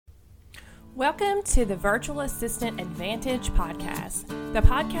Welcome to the Virtual Assistant Advantage podcast, the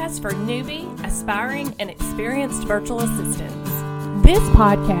podcast for newbie, aspiring, and experienced virtual assistants. This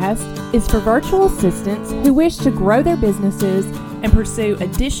podcast is for virtual assistants who wish to grow their businesses and pursue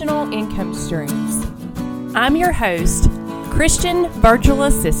additional income streams. I'm your host, Christian Virtual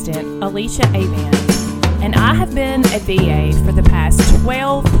Assistant Alicia Avant, and I have been a VA for the past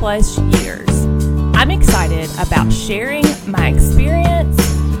 12 plus years. I'm excited about sharing my experience,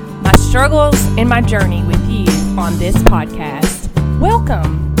 my struggles, and my journey with you on this podcast.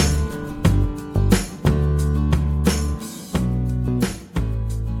 Welcome.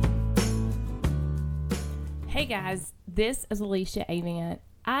 Hey guys, this is Alicia Avant.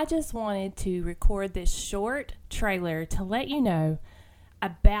 I just wanted to record this short trailer to let you know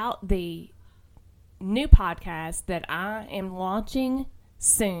about the new podcast that I am launching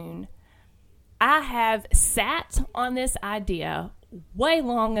soon. I have sat on this idea way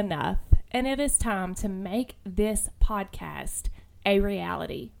long enough, and it is time to make this podcast a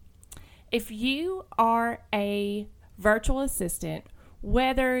reality. If you are a virtual assistant,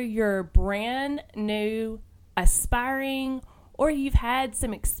 whether you're brand new, aspiring, or you've had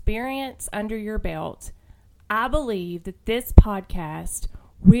some experience under your belt, I believe that this podcast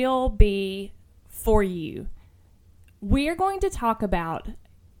will be for you. We are going to talk about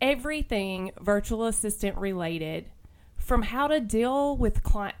everything virtual assistant related, from how to deal with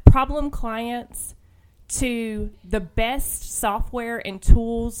problem clients to the best software and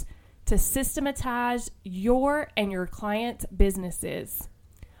tools to systematize your and your clients' businesses.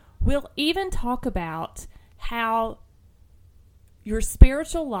 We'll even talk about how your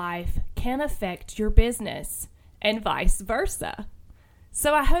spiritual life can affect your business and vice versa.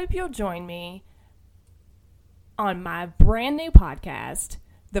 So I hope you'll join me on my brand new podcast,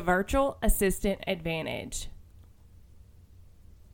 The Virtual Assistant Advantage.